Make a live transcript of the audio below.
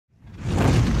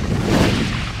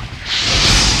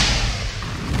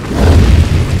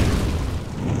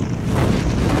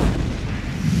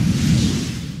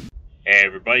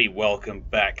everybody, welcome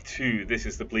back to This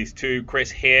is the Police 2, Chris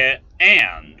here,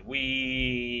 and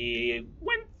we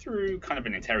went through kind of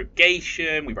an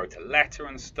interrogation, we wrote a letter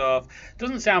and stuff.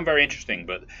 Doesn't sound very interesting,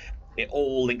 but it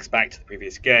all links back to the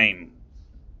previous game,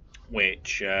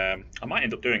 which I might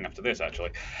end up doing after this,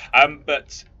 actually.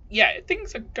 But yeah,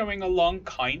 things are going along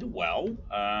kind of well.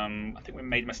 I think we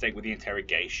made a mistake with the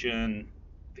interrogation.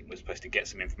 I think we're supposed to get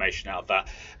some information out of that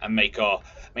and make our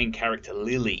main character,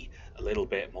 Lilly, a little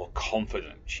bit more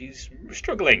confident. She's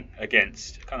struggling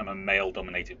against kind of a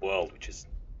male-dominated world, which is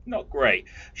not great.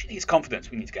 She needs confidence.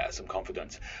 We need to get her some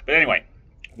confidence. But anyway,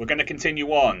 we're going to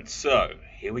continue on. So,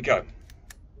 here we go.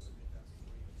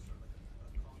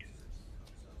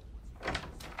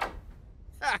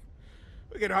 Ha!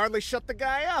 We could hardly shut the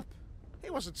guy up. He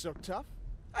wasn't so tough.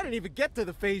 I didn't even get to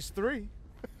the Phase 3.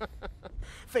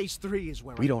 Phase 3 is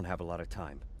where we don't have a lot of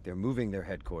time. They're moving their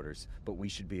headquarters, but we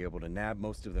should be able to nab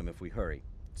most of them if we hurry.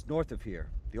 It's north of here,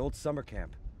 the old summer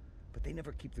camp. But they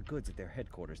never keep the goods at their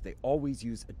headquarters. They always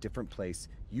use a different place,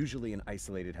 usually an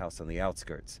isolated house on the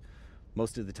outskirts.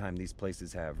 Most of the time these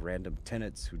places have random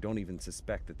tenants who don't even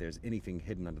suspect that there's anything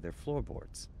hidden under their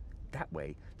floorboards. That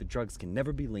way, the drugs can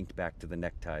never be linked back to the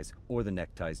neckties or the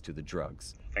neckties to the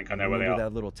drugs. I think I know where they are. Remember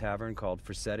that little tavern called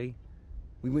Forsetti?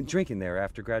 We went drinking there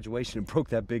after graduation and broke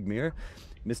that big mirror.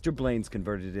 Mr. Blaine's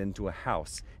converted it into a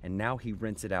house, and now he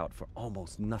rents it out for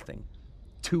almost nothing.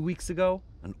 2 weeks ago,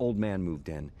 an old man moved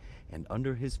in, and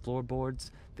under his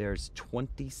floorboards, there's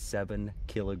 27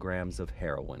 kilograms of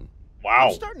heroin. Wow.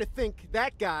 I'm starting to think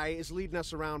that guy is leading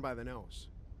us around by the nose.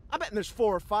 I bet there's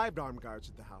 4 or 5 armed guards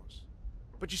at the house.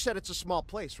 But you said it's a small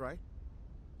place, right?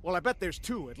 Well, I bet there's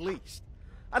 2 at least.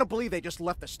 I don't believe they just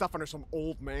left the stuff under some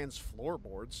old man's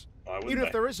floorboards. Even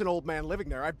if there is an old man living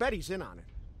there, I bet he's in on it.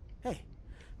 Hey,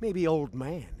 maybe old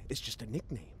man is just a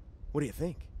nickname. What do you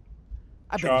think?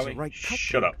 I bet he's a right cut.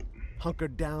 Shut up.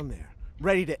 Hunkered down there,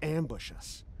 ready to ambush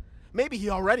us. Maybe he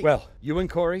already... Well, you and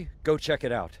Corey, go check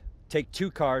it out. Take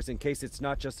 2 cars in case it's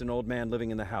not just an old man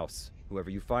living in the house. Whoever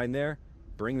you find there,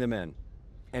 bring them in.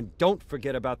 And don't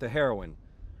forget about the heroin.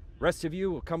 Rest of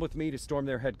you will come with me to storm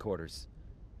their headquarters.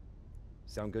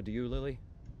 Sound good to you, Lilly?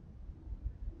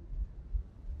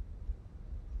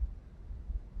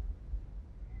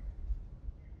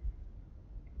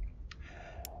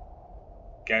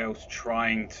 Gale's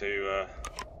trying to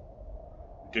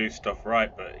do stuff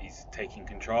right, but he's taking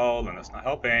control, and that's not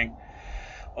helping.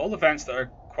 All events that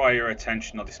require your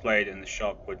attention are displayed in the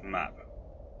Sharpwood map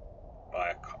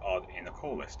are in the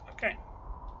call list. Okay.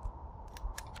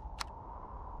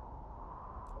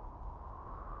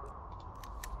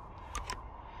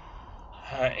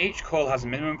 Each call has a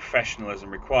minimum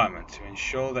professionalism requirement. To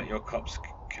ensure that your cops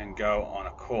can go on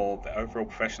a call, the overall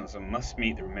professionalism must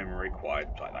meet the minimum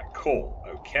required by that call.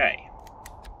 Okay.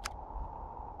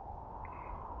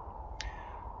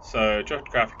 So, drug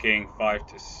trafficking,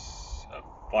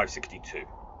 562.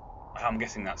 I'm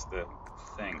guessing that's the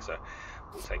thing. So,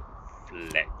 we'll take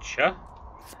Fletcher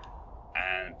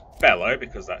and Bello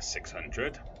because that's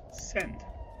 600. Send.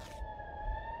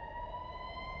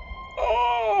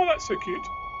 Oh, that's so cute.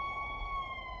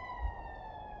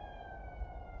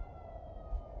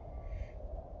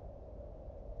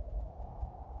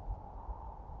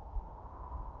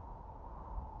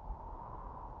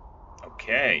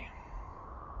 Okay.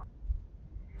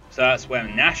 So that's where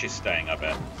Nash is staying, I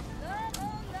bet.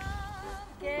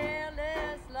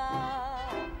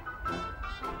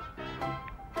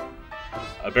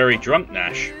 A very drunk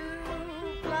Nash.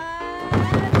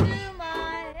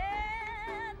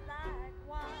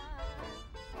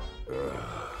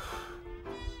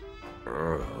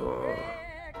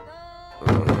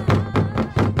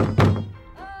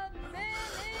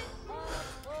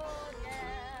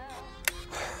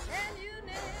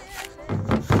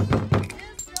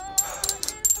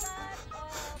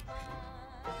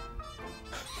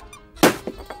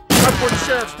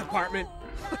 Sheriff's Department.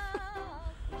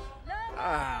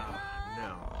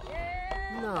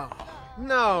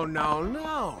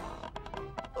 No.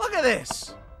 Look at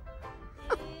this.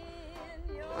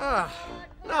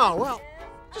 No, well,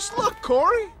 just look,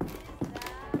 Corey.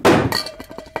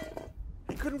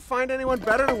 You couldn't find anyone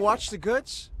better to watch the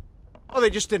goods? Oh, they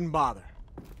just didn't bother.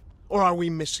 Or are we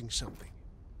missing something?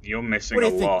 You're missing a lot. What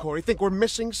do you think, Corey? Think we're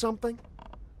missing something?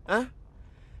 Huh?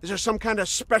 Is there some kind of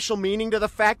special meaning to the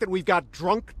fact that we've got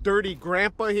drunk, dirty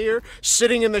grandpa here,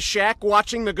 sitting in the shack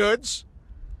watching the goods?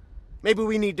 Maybe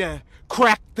we need to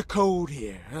crack the code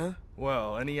here, huh?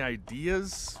 Well, any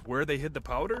ideas where they hid the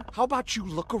powder? How about you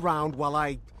look around while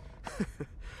I...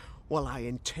 while I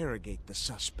interrogate the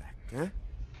suspect, huh?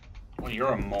 Well,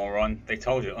 you're a moron. They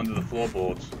told you, under the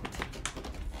floorboards.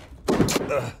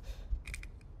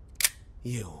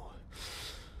 You.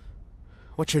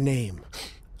 What's your name,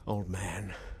 old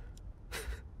man?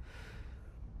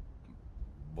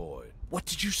 Boyd. What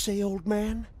did you say, old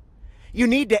man? You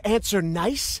need to answer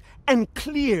nice and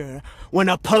clear when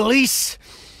a police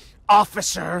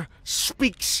officer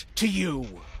speaks to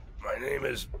you. My name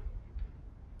is...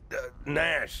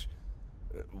 Nash.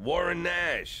 Warren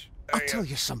Nash. I'll tell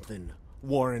you something,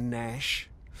 Warren Nash.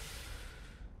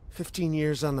 15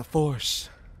 years on the force.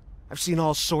 I've seen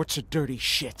all sorts of dirty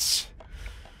shits.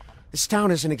 This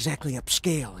town isn't exactly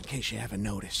upscale, in case you haven't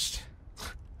noticed.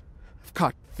 I've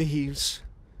caught thieves,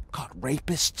 caught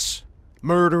rapists,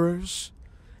 murderers,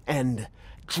 and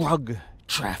drug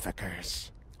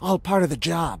traffickers. All part of the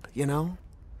job, you know?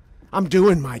 I'm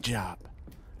doing my job.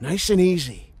 Nice and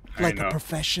easy, like a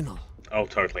professional. Oh,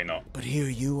 totally not. But here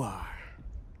you are.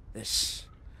 This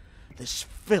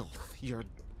filth. You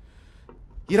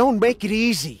don't make it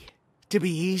easy to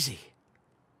be easy.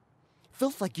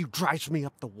 Filth like you drives me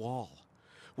up the wall.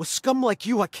 With scum like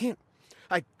you, I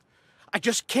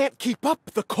just can't keep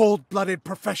up the cold-blooded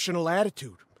professional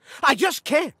attitude. I just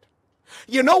can't.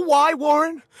 You know why,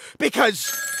 Warren?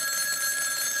 Because...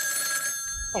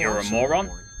 You're a moron?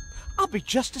 Warren. I'll be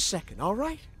just a second, all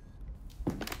right?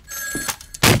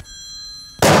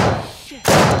 Shit,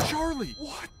 Charlie!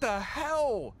 What the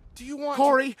hell? Do you want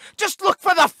Corey, just look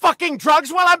for the fucking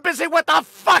drugs while I'm busy with the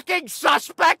fucking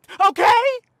suspect, okay?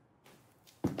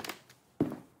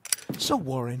 So,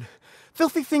 Warren,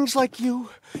 filthy things like you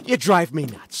drive me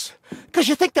nuts. 'Cause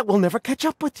you think that we'll never catch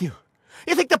up with you.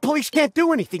 You think the police can't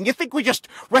do anything. You think we just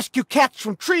rescue cats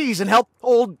from trees and help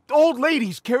old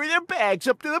ladies carry their bags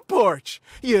up to the porch.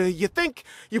 You think,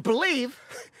 you believe,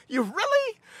 you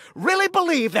really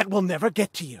believe that we'll never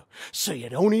get to you. So you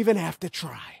don't even have to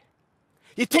try.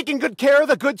 You taking good care of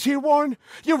the goods here, Warren?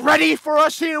 You ready for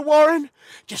us here, Warren?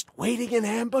 Just waiting in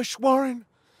ambush, Warren?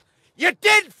 You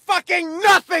did fucking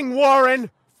nothing, Warren!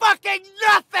 Fucking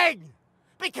nothing!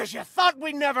 Because you thought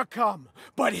we'd never come.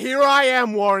 But here I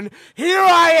am, Warren. Here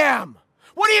I am!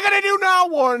 What are you gonna do now,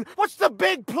 Warren? What's the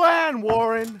big plan,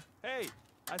 Warren? Hey,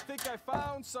 I think I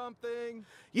found something.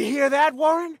 You hear that,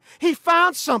 Warren? He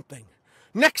found something.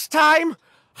 Next time,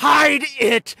 hide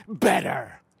it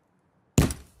better.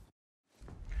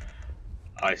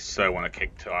 I so want to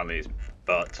kick Charlie's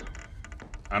butt.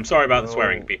 I'm sorry about the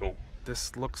swearing, people.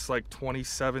 This looks like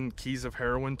 27 keys of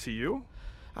heroin to you?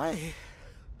 I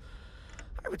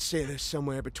would say there's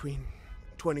somewhere between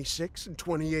 26 and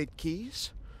 28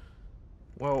 keys.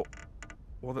 Well,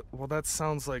 that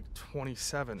sounds like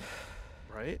 27,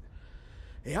 right?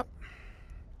 Yep,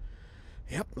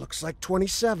 looks like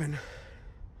 27.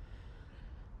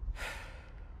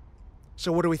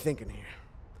 So what are we thinking here?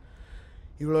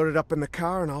 You load it up in the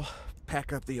car and I'll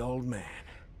pack up the old man.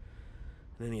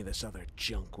 And any of this other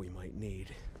junk we might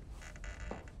need.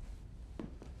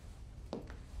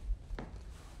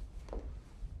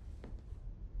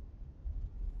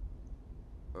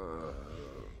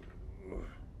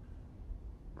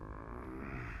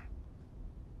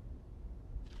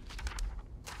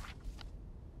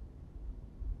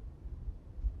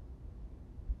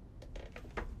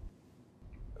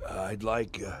 I'd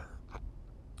like,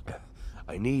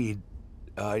 I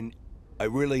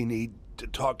really need to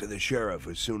talk to the sheriff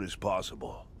as soon as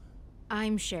possible.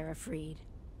 I'm Sheriff Reed.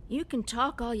 You can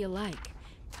talk all you like,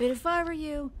 but if I were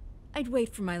you, I'd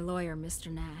wait for my lawyer,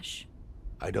 Mr. Nash.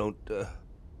 I don't,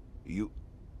 you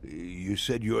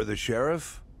said you're the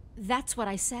sheriff? That's what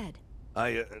I said.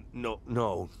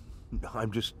 No,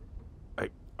 I'm just,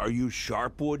 are you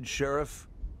Sharpwood, Sheriff?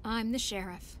 I'm the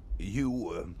sheriff.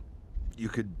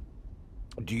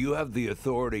 Do you have the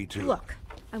authority to... Look,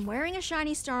 I'm wearing a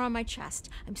shiny star on my chest.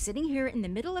 I'm sitting here in the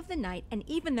middle of the night, and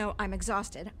even though I'm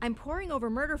exhausted, I'm poring over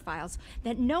murder files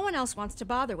that no one else wants to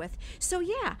bother with. So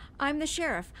yeah, I'm the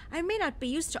sheriff. I may not be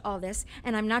used to all this,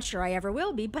 and I'm not sure I ever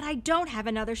will be, but I don't have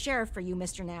another sheriff for you,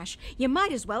 Mr. Nash. You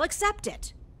might as well accept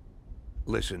it.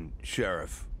 Listen,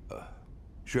 Sheriff.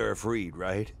 Sheriff Reed,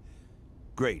 right?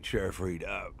 Great, Sheriff Reed.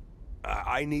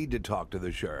 I need to talk to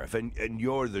the sheriff, and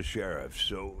you're the sheriff,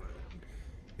 so...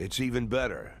 It's even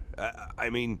better. I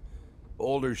mean,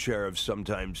 older sheriffs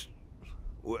sometimes...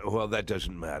 Well, that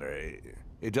doesn't matter.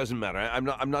 It doesn't matter.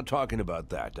 I'm not talking about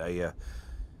that. I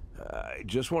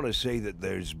just want to say that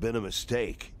there's been a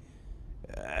mistake.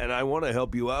 And I want to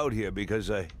help you out here because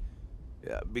There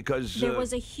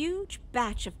was a huge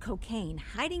batch of cocaine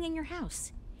hiding in your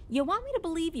house. You want me to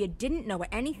believe you didn't know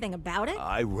anything about it?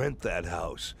 I rent that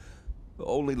house.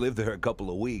 Only lived there a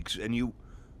couple of weeks, and you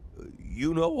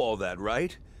know all that,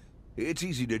 right? It's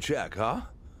easy to check, huh?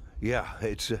 Yeah,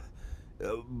 it's,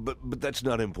 but that's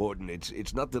not important.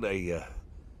 It's not that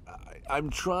I'm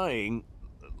trying,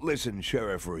 Listen,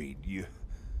 Sheriff Reed, you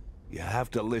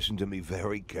have to listen to me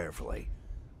very carefully.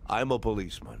 I'm a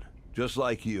policeman, just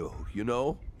like you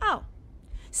know? Oh,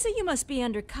 so you must be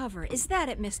undercover. Is that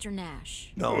it, Mr.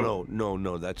 Nash? No,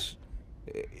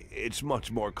 it's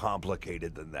much more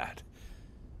complicated than that.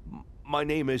 My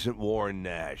name isn't Warren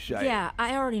Nash. Yeah,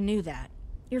 I already knew that.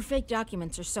 Your fake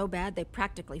documents are so bad they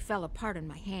practically fell apart in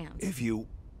my hands. If you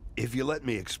let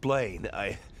me explain,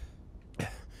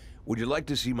 would you like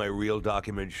to see my real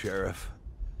document, Sheriff?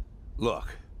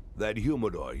 Look, that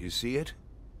humidor, you see it?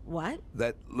 What?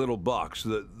 That little box,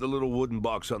 the little wooden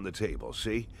box on the table,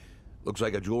 see? Looks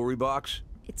like a jewelry box?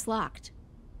 It's locked.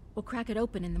 We'll crack it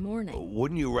open in the morning.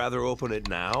 Wouldn't you rather open it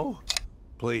now?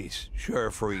 Please,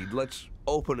 Sheriff Reed, let's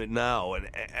open it now, and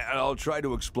I'll try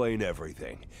to explain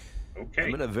everything. Okay.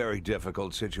 I'm in a very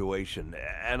difficult situation,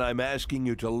 and I'm asking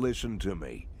you to listen to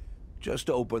me. Just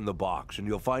open the box, and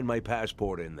you'll find my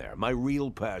passport in there. My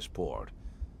real passport.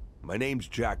 My name's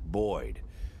Jack Boyd.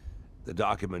 The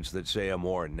documents that say I'm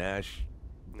Warren Nash,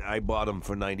 I bought them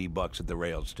for $90 at the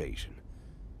rail station.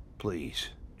 Please,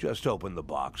 just open the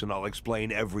box, and I'll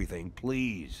explain everything,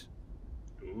 please.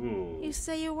 Ooh. You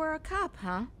say you were a cop,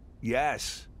 huh?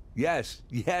 Yes.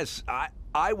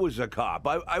 I was a cop.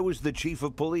 I was the chief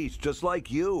of police, just like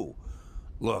you.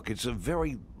 Look, it's a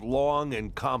very long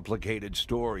and complicated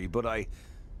story, but I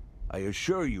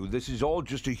assure you this is all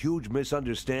just a huge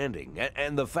misunderstanding.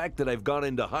 And the fact that I've gone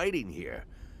into hiding here,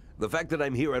 the fact that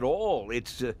I'm here at all,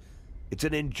 it's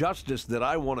an injustice that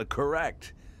I want to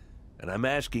correct. And I'm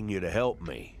asking you to help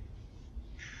me.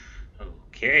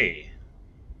 Okay.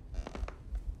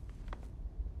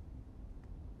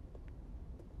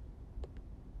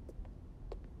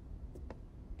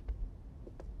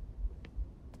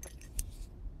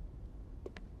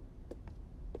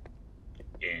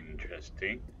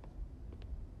 Interesting.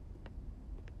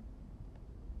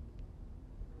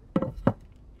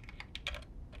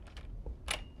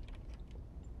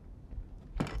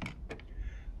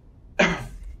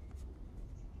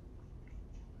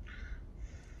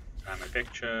 My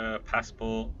picture,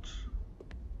 passport.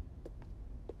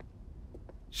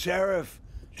 Sheriff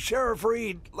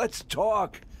Reed, let's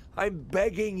talk. I'm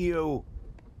begging you.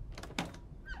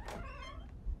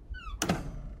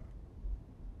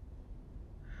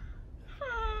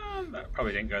 That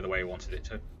probably didn't go the way he wanted it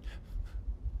to.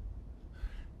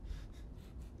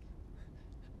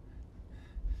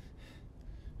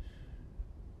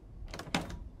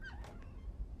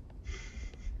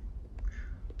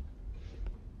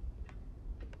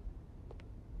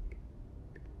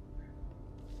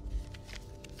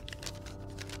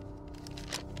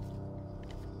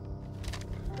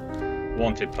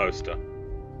 Wanted poster.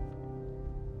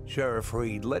 Sheriff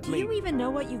Reed, let me... Do you even know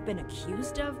what you've been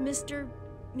accused of, Mr.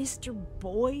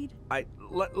 Boyd?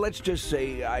 Let's just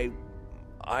say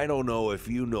I don't know if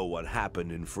you know what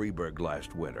happened in Freeburg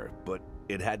last winter, but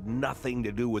it had nothing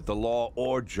to do with the law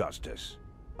or justice.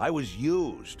 I was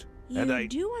used. You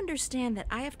do understand that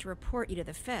I have to report you to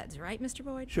the feds, right, Mr.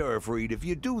 Boyd? Sheriff Reed, if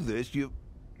you do this, you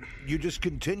just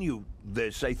continue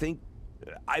this.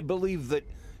 I believe that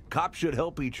cops should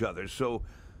help each other, so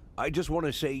I just want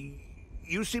to say,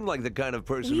 you seem like the kind of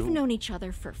person We've known each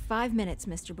other for 5 minutes,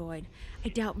 Mr. Boyd. I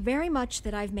doubt very much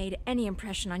that I've made any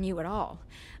impression on you at all.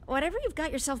 Whatever you've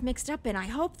got yourself mixed up in, I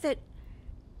hope that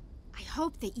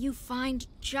you find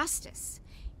justice,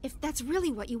 if that's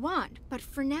really what you want. But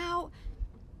for now,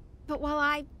 all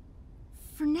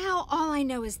I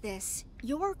know is this.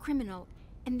 You're a criminal,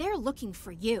 and they're looking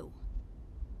for you.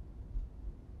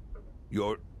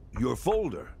 Your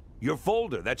folder. Your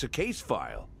folder, that's a case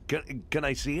file. Can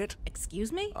I see it?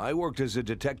 Excuse me? I worked as a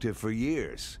detective for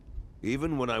years.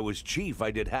 Even when I was chief,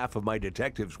 I did half of my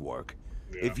detective's work.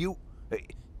 Yeah.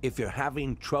 If you're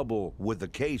having trouble with the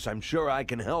case, I'm sure I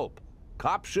can help.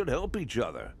 Cops should help each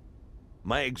other.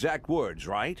 My exact words,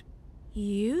 right?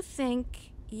 You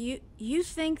think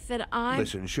that I'm...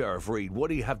 Listen, Sheriff Reed, what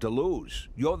do you have to lose?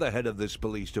 You're the head of this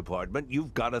police department.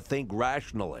 You've got to think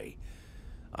rationally.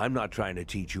 I'm not trying to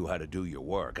teach you how to do your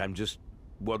work. I'm just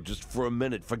for a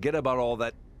minute, forget about all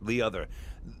that,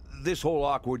 this whole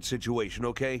awkward situation,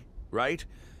 okay? Right?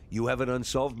 You have an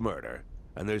unsolved murder,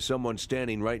 and there's someone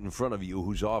standing right in front of you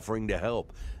who's offering to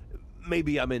help.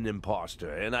 Maybe I'm an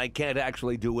imposter, and I can't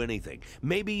actually do anything.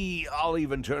 Maybe I'll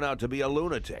even turn out to be a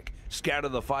lunatic, scatter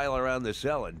the file around the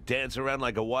cell and dance around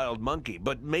like a wild monkey.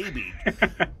 But maybe,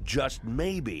 just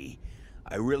maybe,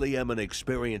 I really am an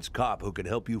experienced cop who can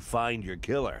help you find your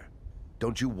killer.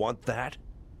 Don't you want that?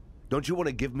 Don't you want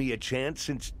to give me a chance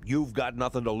since you've got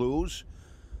nothing to lose?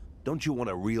 Don't you want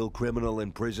a real criminal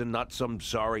in prison, not some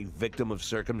sorry victim of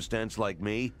circumstance like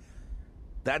me?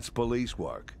 That's police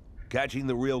work. Catching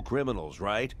the real criminals,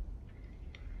 right?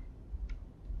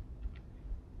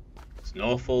 There's an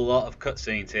awful lot of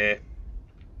cutscenes here.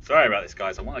 Sorry about this,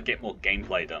 guys. I want to get more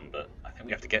gameplay done, but I think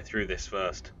we have to get through this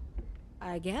first.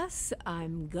 I guess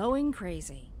I'm going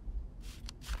crazy.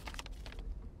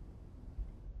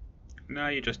 No,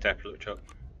 you're just deaf, Chuck.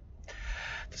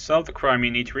 To solve the crime,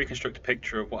 you need to reconstruct a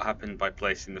picture of what happened by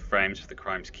placing the frames for the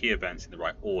crime's key events in the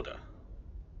right order.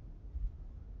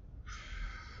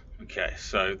 Okay,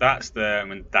 so that's there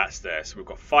and that's there. So we've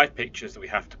got 5 pictures that we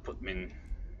have to put them in.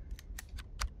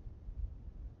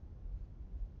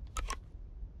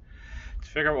 To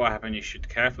figure out what happened, you should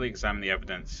carefully examine the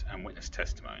evidence and witness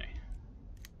testimony.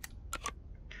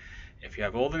 If you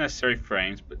have all the necessary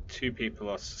frames, but 2 people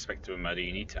are suspected of a murder,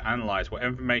 you need to analyze what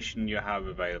information you have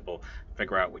available and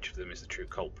figure out which of them is the true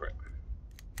culprit.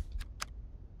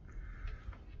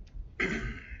 Okay,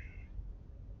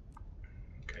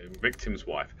 victim's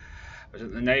wife. I was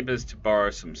at the neighbours to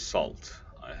borrow some salt.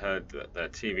 I heard that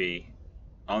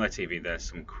on their TV there's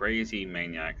some crazy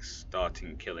maniac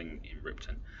starting killing in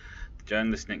Ripton. The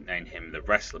journalist nicknamed him the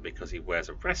Wrestler because he wears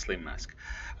a wrestling mask.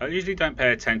 I usually don't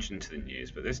pay attention to the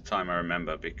news, but this time I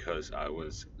remember because I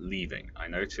was leaving. I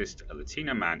noticed a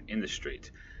Latino man in the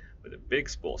street with a big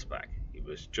sports bag. He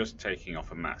was just taking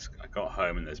off a mask. I got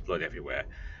home and there's blood everywhere,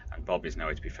 and Bob is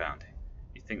nowhere to be found.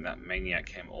 You think that maniac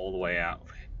came all the way out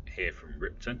here from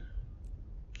Ripton?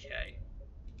 Okay.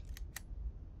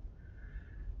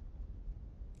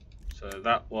 So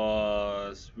that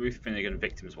was Ruth Finnegan,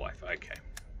 victim's wife. Okay.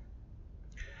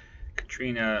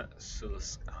 Katrina,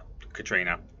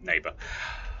 neighbour.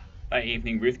 That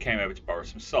evening, Ruth came over to borrow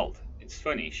some salt. It's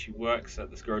funny, she works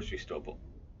at this grocery store, but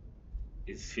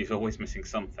she's always missing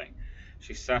something.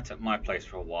 She sat at my place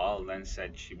for a while, then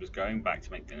said she was going back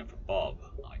to make dinner for Bob.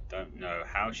 I don't know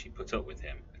how she put up with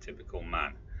him, a typical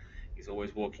man. He's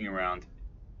always walking around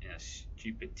in a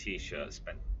stupid t-shirt,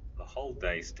 spent the whole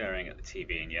day staring at the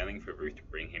TV and yelling for Ruth to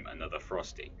bring him another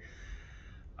Frosty.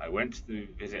 I went to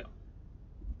visit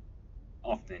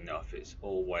often enough, it's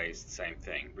always the same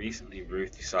thing. Recently,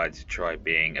 Ruth decided to try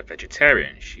being a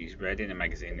vegetarian. She's read in a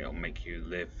magazine it'll make you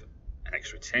live an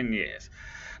extra 10 years.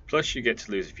 Plus, you get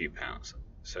to lose a few pounds.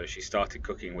 So she started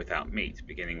cooking without meat,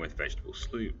 beginning with vegetable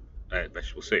soup.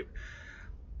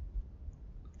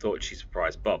 Thought she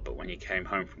surprised Bob, but when he came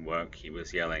home from work, he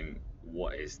was yelling,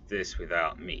 "What is this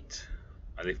without meat?"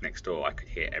 I lived next door, I could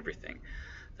hear everything.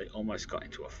 They almost got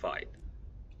into a fight.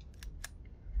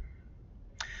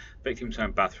 Victim's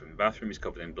own bathroom. The bathroom is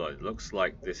covered in blood. It looks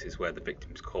like this is where the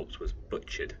victim's corpse was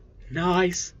butchered.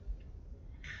 Nice!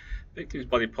 Victim's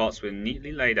body parts were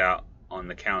neatly laid out on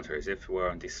the counter as if it were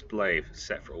on display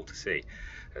set for all to see.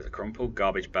 There's a crumpled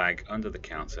garbage bag under the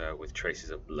counter with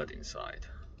traces of blood inside.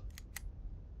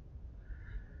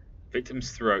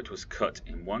 Victim's throat was cut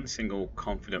in one single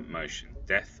confident motion.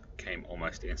 Death came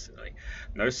almost instantly.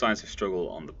 No signs of struggle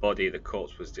on the body. The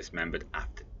corpse was dismembered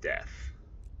after death.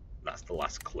 That's the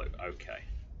last clue. Okay.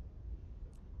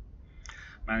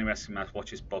 Man in wrestling mask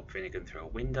watches Bob Finnegan through a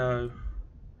window.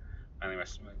 Man in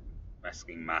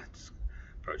wrestling mask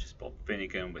approaches Bob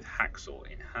Finnegan with hacksaw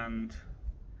in hand.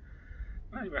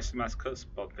 Man in wrestling mask cuts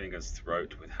Bob Finnegan's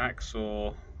throat with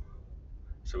hacksaw.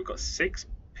 So we've got 6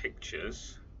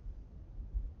 pictures.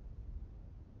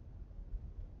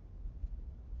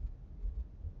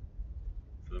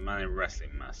 For the man in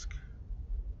wrestling mask.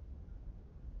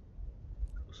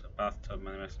 Bathtub,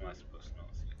 man, rest of my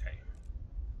okay.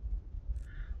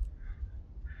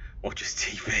 Watches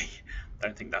TV.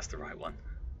 Don't think that's the right one.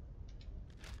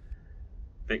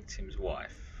 Victim's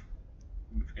wife.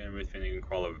 Ruth Finnegan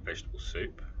crawl over vegetable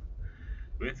soup.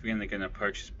 Ruth Finnegan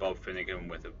approaches Bob Finnegan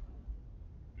with a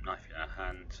knife in her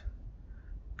hand.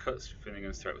 Cuts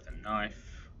Finnegan's throat with a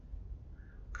knife.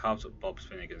 Carves up Bob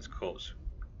Finnegan's corpse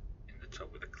in the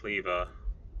tub with a cleaver.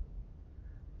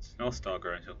 North Star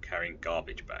girl until carrying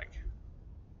garbage bag.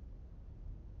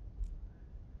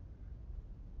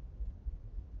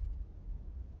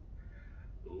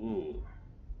 Ooh.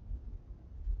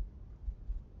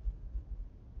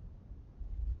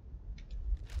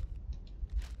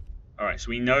 Alright, so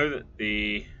we know that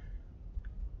the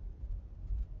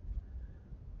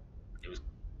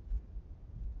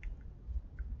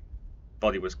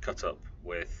body was cut up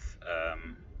with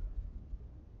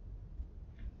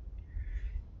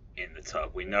in the tub.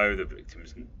 We know the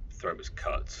victim's throat was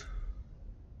cut.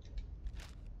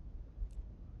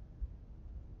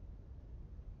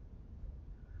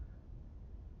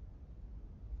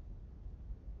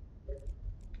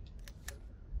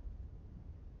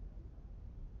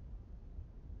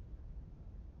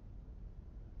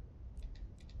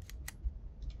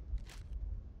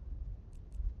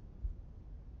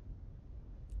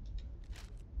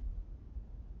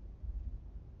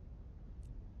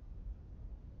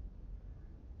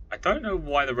 I don't know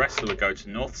why the wrestler would go to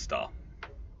North Star.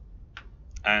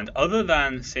 And other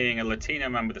than seeing a Latino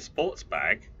man with a sports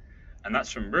bag, and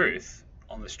that's from Ruth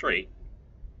on the street,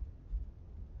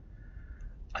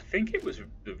 I think it was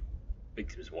the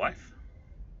victim's wife.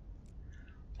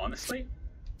 Honestly.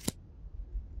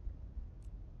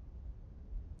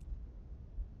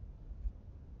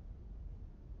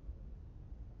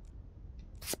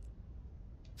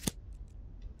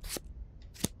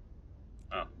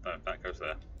 Oh, that goes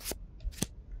there.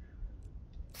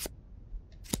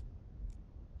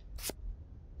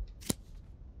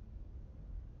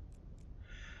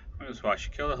 That's why she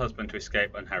killed her husband to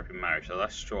escape unhappy marriage. The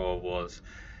last straw was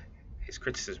his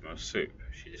criticism of Soup.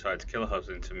 She decided to kill her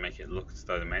husband to make it look as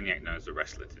though the maniac known as the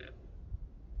wrestler did it.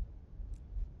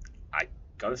 I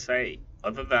gotta say,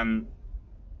 other than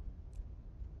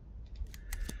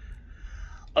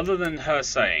her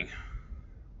saying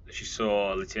that she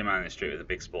saw a Latino man in the street with a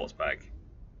big sports bag,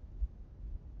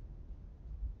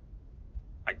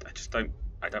 I just don't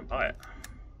buy it.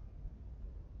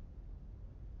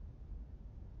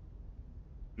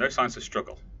 No signs of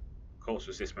struggle. Corpse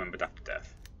was dismembered after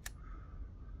death.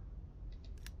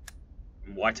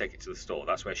 And why take it to the store?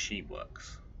 That's where she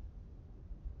works.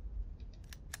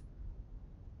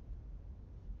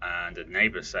 And a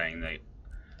neighbour saying they're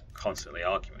constantly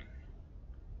arguing.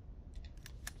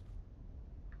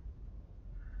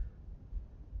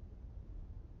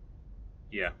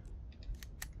 Yeah.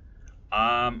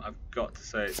 I've got to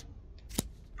say it's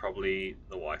probably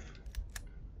the wife.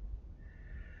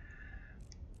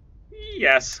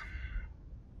 Yes.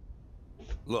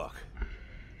 Look.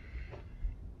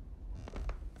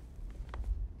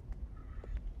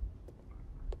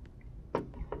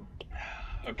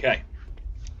 Okay.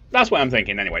 That's what I'm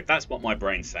thinking anyway. That's what my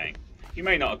brain's saying. You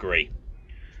may not agree.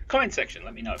 Comment section,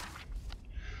 let me know.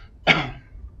 Lilly,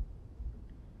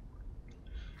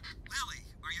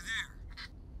 are you there?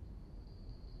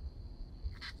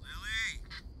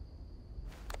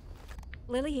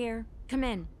 Lilly? Lily here. Come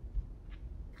in.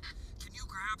 Can you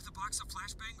grab the box of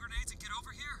flashbang grenades and get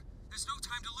over here? There's no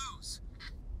time to lose.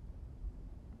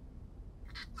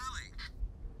 Lilly?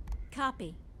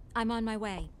 Copy. I'm on my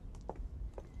way.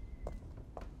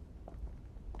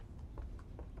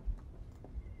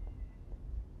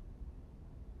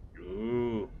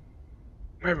 Ooh.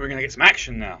 Maybe we're gonna get some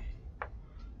action now.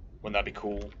 Wouldn't that be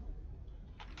cool?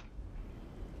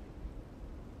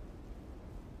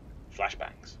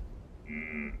 Flashbangs.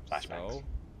 Flashbangs. So?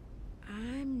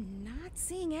 I'm not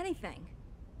seeing anything.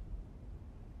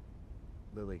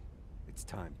 Lily, it's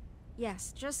time.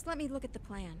 Yes, just let me look at the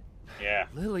plan. Yeah.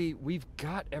 Lily, we've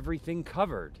got everything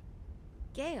covered.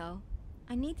 Gail,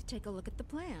 I need to take a look at the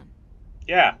plan.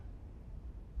 Yeah.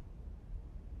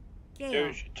 Do Gail,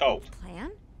 as you're told.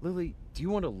 plan? Lily, do you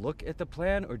want to look at the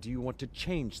plan or do you want to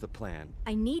change the plan?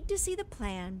 I need to see the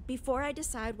plan before I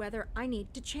decide whether I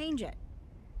need to change it.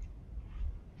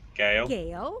 Gail,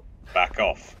 Gail? back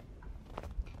off.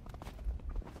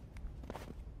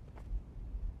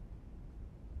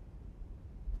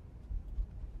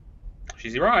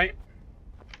 She's right.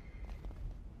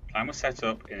 Plan was set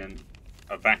up in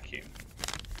a vacuum.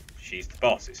 She's the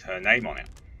boss. It's her name on it.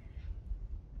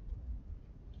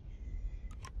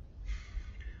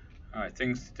 Alright,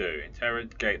 things to do.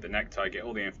 Interrogate the necktie, get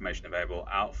all the information available,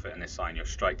 outfit and assign your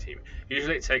strike team.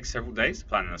 Usually it takes several days to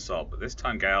plan an assault, but this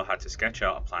time Gail had to sketch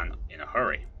out a plan in a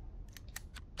hurry.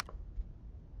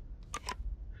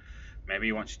 Maybe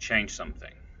you want to change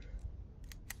something.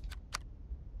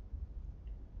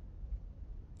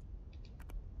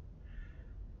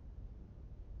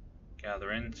 Gather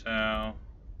intel.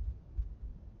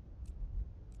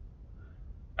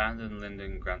 Abandon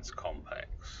Linden Grant's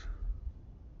complex.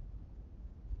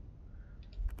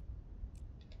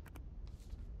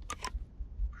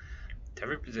 To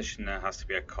every position there has to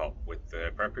be a cop with the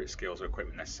appropriate skills or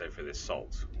equipment necessary for this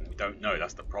assault. We don't know,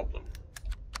 that's the problem.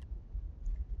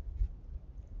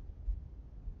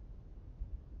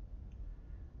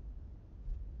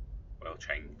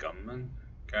 Well-trained gunman.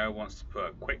 Gail wants to put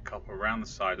a quick cop around the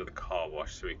side of the car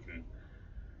wash so he can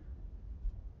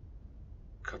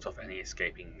cut off any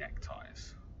escaping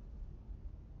neckties.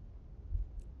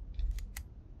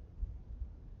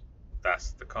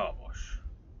 That's the car wash.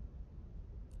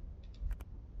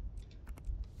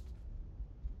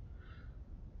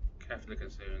 Carefully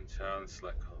consider intel and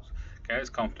select calls. Gail is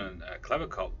confident a clever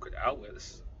cop could outwit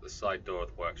the side door of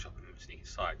the workshop and sneak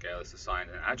inside. Gail is assigned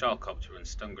an agile cop to run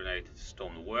stun grenade to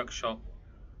storm the workshop.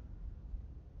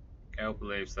 Gail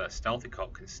believes that a stealthy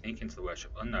cop can sneak into the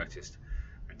workshop unnoticed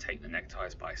and take the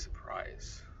neckties by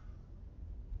surprise.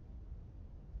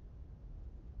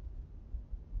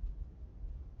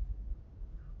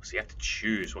 So you have to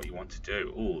choose what you want to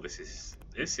do. Oh, this is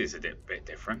a bit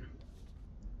different.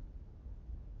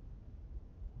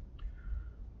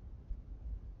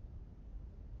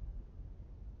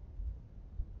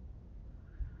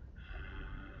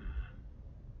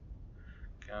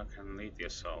 Gal can lead the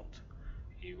assault.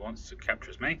 He wants to capture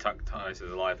as many ties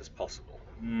as alive as possible.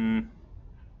 Do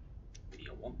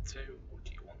you want to, or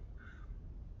do you want?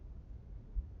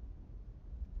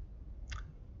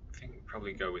 I think we'll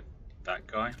probably go with that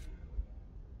guy.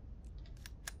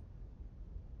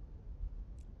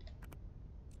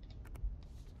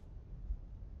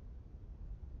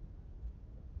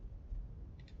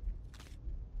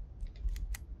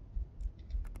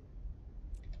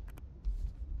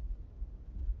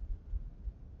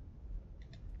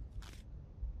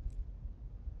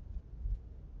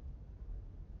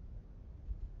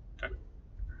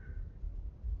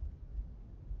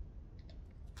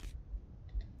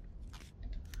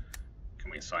 Can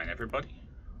we assign everybody?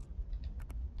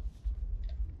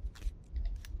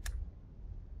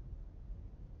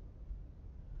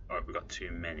 Oh, we've got too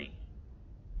many.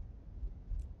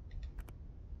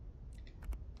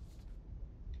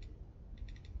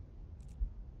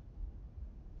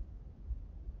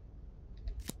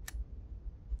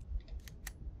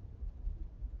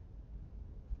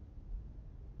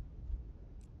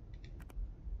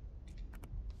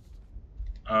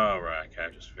 Oh, right, okay,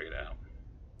 I've just figured it out.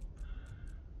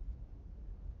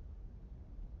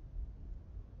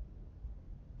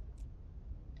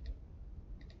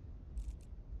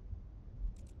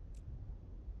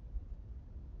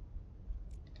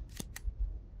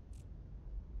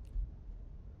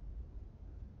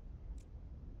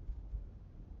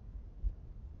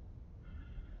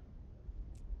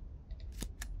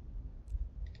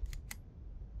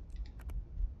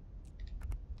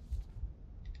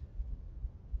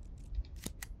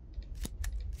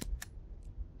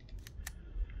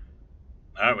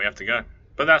 Oh, we have to go.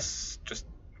 But that's just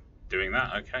doing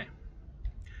that, okay.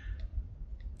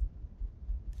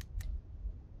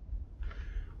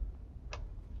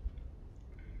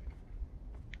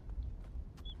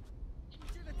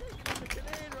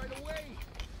 Right away.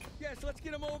 Yes, let's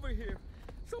get him over here.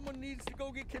 Someone needs to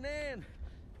go get Kanan.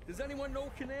 Does anyone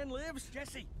know Kanan lives?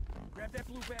 Jesse, grab that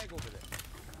blue bag over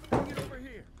there. Bring it over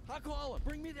here. I'll call him.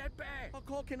 Bring me that bag. I'll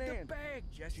call Kanan. The bag,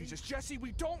 Jesse. Jesus, Jesse,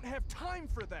 we don't have time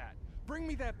for that. Bring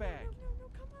me that bag. No,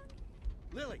 come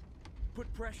on. Lilly,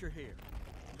 put pressure here.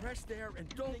 Press there and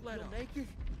don't let him make it.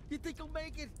 You think he'll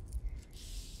make it?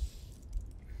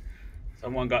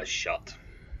 Someone got shot.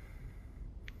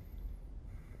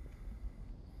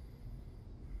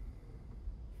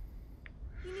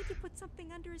 You need to put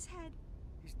something under his head.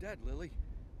 He's dead, Lilly.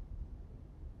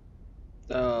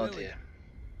 Oh, Lilly, dear.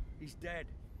 he's dead.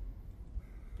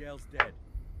 Gail's dead.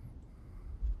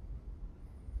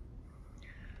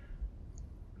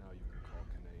 Now you can call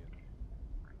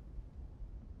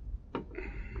Kanan.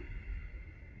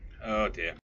 Oh,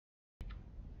 dear.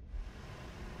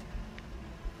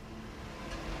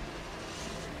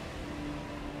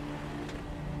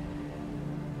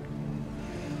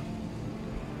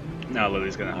 Now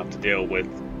Lily's going to have to deal with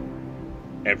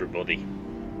everybody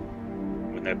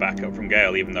with no backup from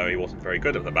Gale, even though he wasn't very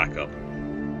good at the backup.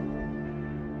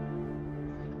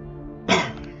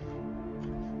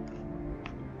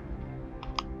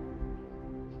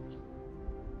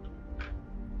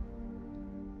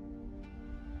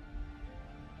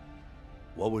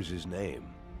 What was his name?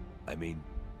 I mean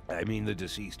the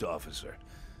deceased officer.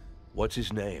 What's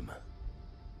his name?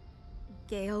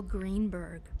 Gail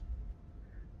Greenberg.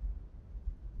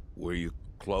 Were you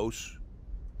close?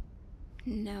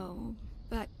 No,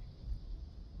 but...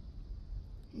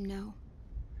 No.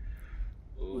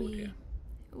 Oh, dear.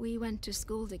 We went to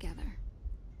school together.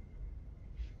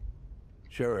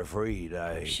 Sheriff Reed,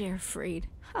 Sheriff Reed.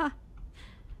 Ha!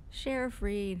 Sheriff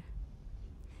Reed.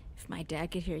 If my dad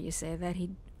could hear you say that,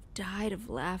 he'd died of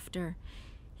laughter.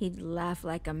 He'd laugh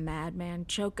like a madman,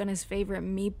 choke on his favorite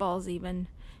meatballs even.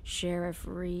 Sheriff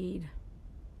Reed.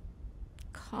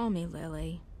 Call me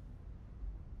Lily.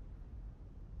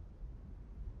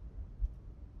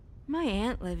 My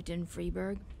aunt lived in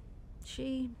Freeburg.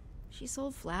 She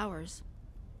sold flowers.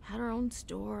 Had her own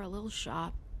store, a little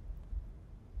shop.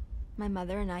 My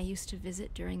mother and I used to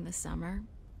visit during the summer.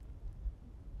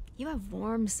 You have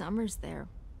warm summers there.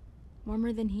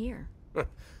 Warmer than here.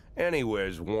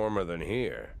 Anywhere's warmer than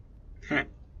here.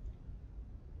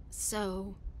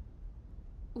 So,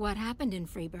 what happened in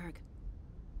Freeburg?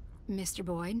 Mr.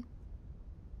 Boyd?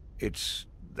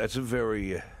 That's a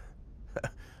very...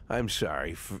 I'm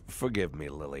sorry. Forgive me,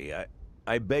 Lily.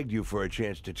 I begged you for a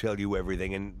chance to tell you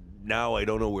everything, and now I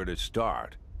don't know where to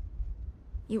start.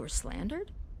 You were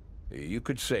slandered? You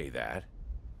could say that.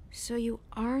 So you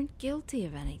aren't guilty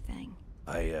of anything?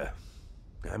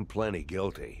 I'm plenty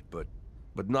guilty, but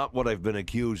not what I've been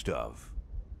accused of.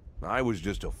 I was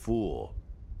just a fool.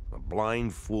 A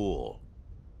blind fool.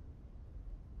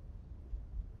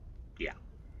 Yeah.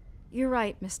 You're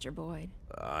right, Mr. Boyd.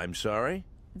 I'm sorry?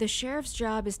 The sheriff's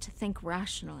job is to think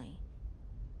rationally.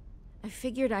 I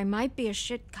figured I might be a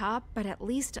shit cop, but at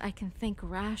least I can think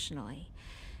rationally.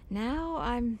 Now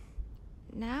I'm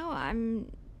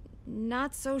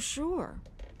not so sure.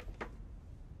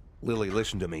 Lily,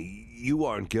 listen to me. You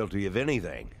aren't guilty of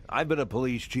anything. I've been a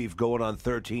police chief going on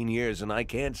 13 years, and I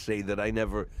can't say that I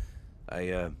never...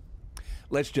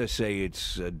 let's just say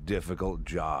it's a difficult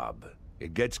job.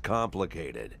 It gets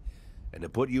complicated. And to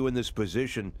put you in this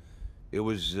position, it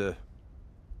was,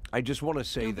 I just want to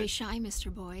say Don't that... be shy,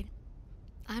 Mr. Boyd.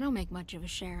 I don't make much of a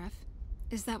sheriff.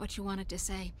 Is that what you wanted to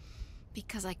say?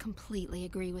 Because I completely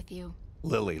agree with you.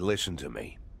 Lily, listen to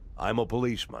me. I'm a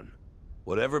policeman.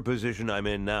 Whatever position I'm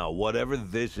in now, whatever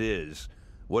this is,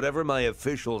 whatever my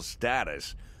official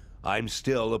status, I'm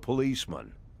still a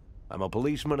policeman. I'm a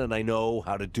policeman and I know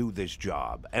how to do this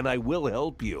job. And I will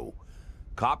help you.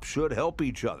 Cops should help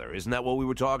each other. Isn't that what we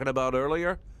were talking about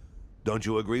earlier? Don't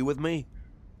you agree with me?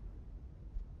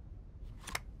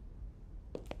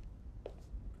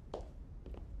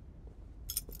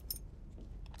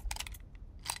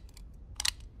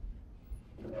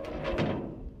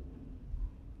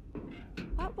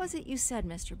 What was it you said,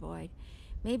 Mr. Boyd?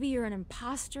 Maybe you're an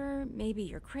imposter, maybe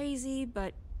you're crazy,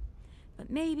 but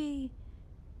maybe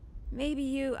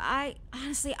you...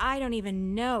 honestly, I don't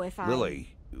even know if I...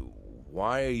 Lily,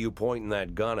 why are you pointing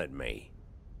that gun at me?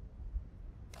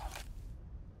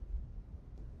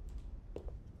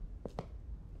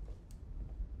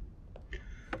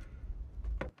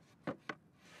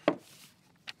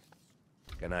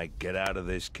 Can I get out of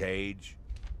this cage?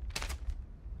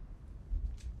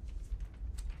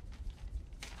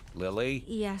 Lily?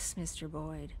 Yes, Mr.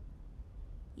 Boyd.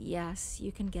 Yes,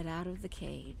 you can get out of the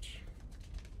cage.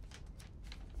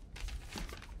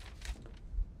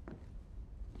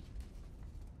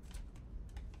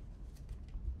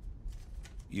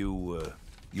 You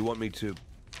want me to...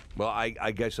 Well,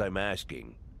 I guess I'm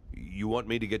asking. You want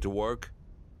me to get to work?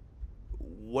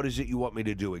 What is it you want me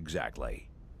to do exactly?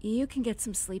 You can get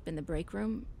some sleep in the break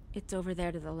room. It's over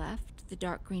there to the left, the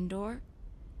dark green door.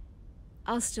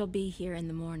 I'll still be here in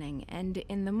the morning, and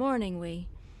in the morning we...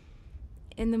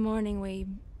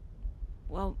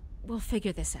 Well, we'll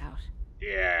figure this out.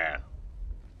 Yeah.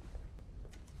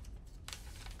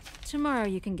 Tomorrow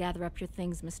you can gather up your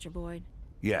things, Mr. Boyd.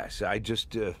 Yes, I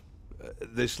just,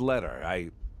 this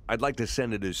letter, I'd like to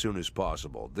send it as soon as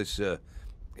possible. This,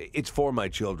 it's for my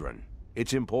children.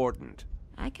 It's important.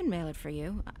 I can mail it for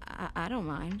you. I don't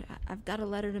mind. I've got a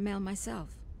letter to mail myself.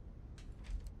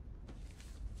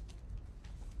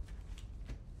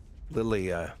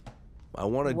 Lily, I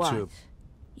wanted What? to...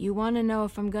 You want to know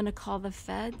if I'm gonna call the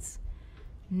feds?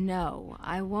 No,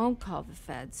 I won't call the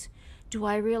feds. Do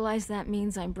I realize that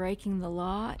means I'm breaking the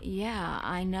law? Yeah,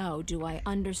 I know. Do I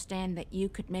understand that you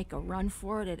could make a run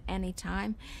for it at any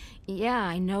time? Yeah,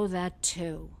 I know that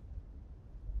too.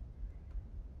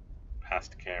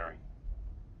 Past caring.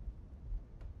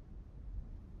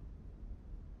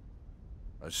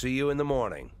 I'll see you in the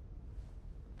morning.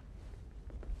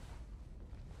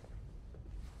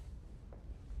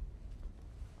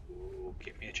 Ooh,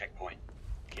 give me a checkpoint.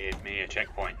 Give me a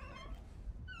checkpoint.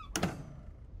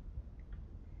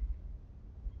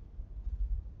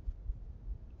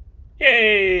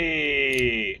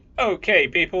 Yay! Okay,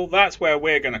 people, that's where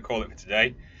we're going to call it for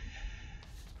today.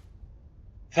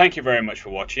 Thank you very much for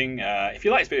watching. If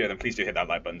you like this video, then please do hit that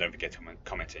like button. Don't forget to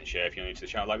comment and share. If you're new to the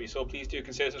channel like we saw, please do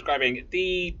consider subscribing.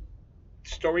 The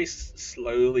story's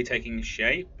slowly taking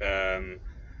shape, and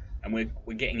we're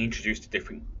getting introduced to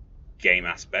different game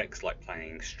aspects, like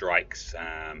playing strikes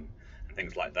and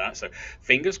things like that. So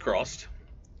fingers crossed,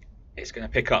 it's going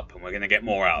to pick up and we're going to get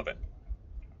more out of it.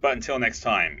 But until next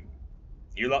time,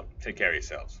 you lot, take care of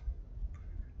yourselves.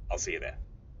 I'll see you there.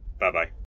 Bye-bye.